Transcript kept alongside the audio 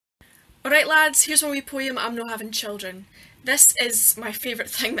Alright lads, here's my wee poem, I'm No Having Children. This is my favourite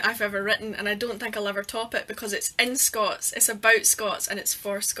thing that I've ever written, and I don't think I'll ever top it because it's in Scots, it's about Scots, and it's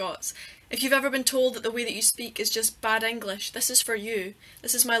for Scots. If you've ever been told that the way that you speak is just bad English, this is for you.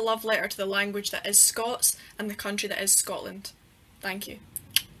 This is my love letter to the language that is Scots and the country that is Scotland. Thank you.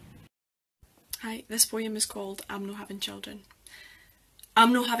 Hi, this poem is called I'm No Having Children.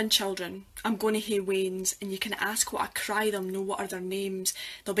 I'm no having children, I'm going to hae wains, and you can ask what I cry them, know what are their names.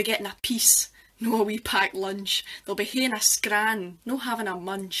 They'll be getting a piece, no a wee packed lunch. They'll be haeing a scran, no having a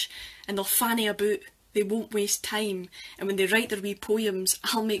munch. And they'll fanny about, they won't waste time. And when they write their wee poems,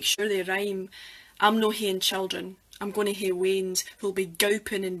 I'll make sure they rhyme. I'm no haeing children, I'm going to hae wains, who'll be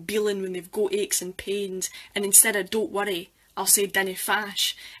gowping and beeling when they've got aches and pains. And instead of don't worry, I'll say dinna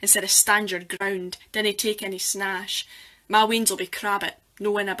fash. Instead of stand your ground, dinna take any snash. My wains'll be crabbit,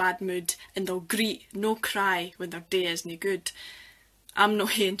 no in a bad mood, and they'll greet, no cry, when their day is nae good. I'm no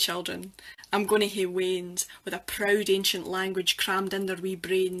haeing children, I'm going to hae wains, with a proud ancient language crammed in their wee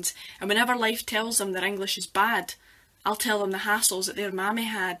brains, and whenever life tells them their English is bad, I'll tell them the hassles that their mammy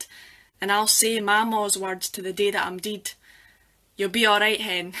had, and I'll say my ma's words to the day that I'm deed. You'll be alright,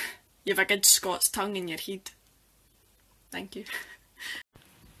 hen, you've a good Scots tongue in your head. Thank you.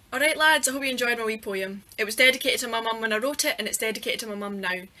 Alright lads, I hope you enjoyed my wee poem. It was dedicated to my mum when I wrote it, and it's dedicated to my mum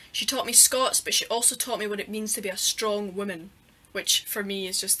now. She taught me Scots, but she also taught me what it means to be a strong woman, which for me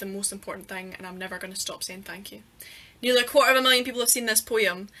is just the most important thing, and I'm never going to stop saying thank you. Nearly 250,000 people have seen this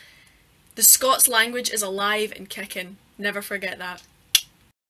poem. The Scots language is alive and kicking. Never forget that.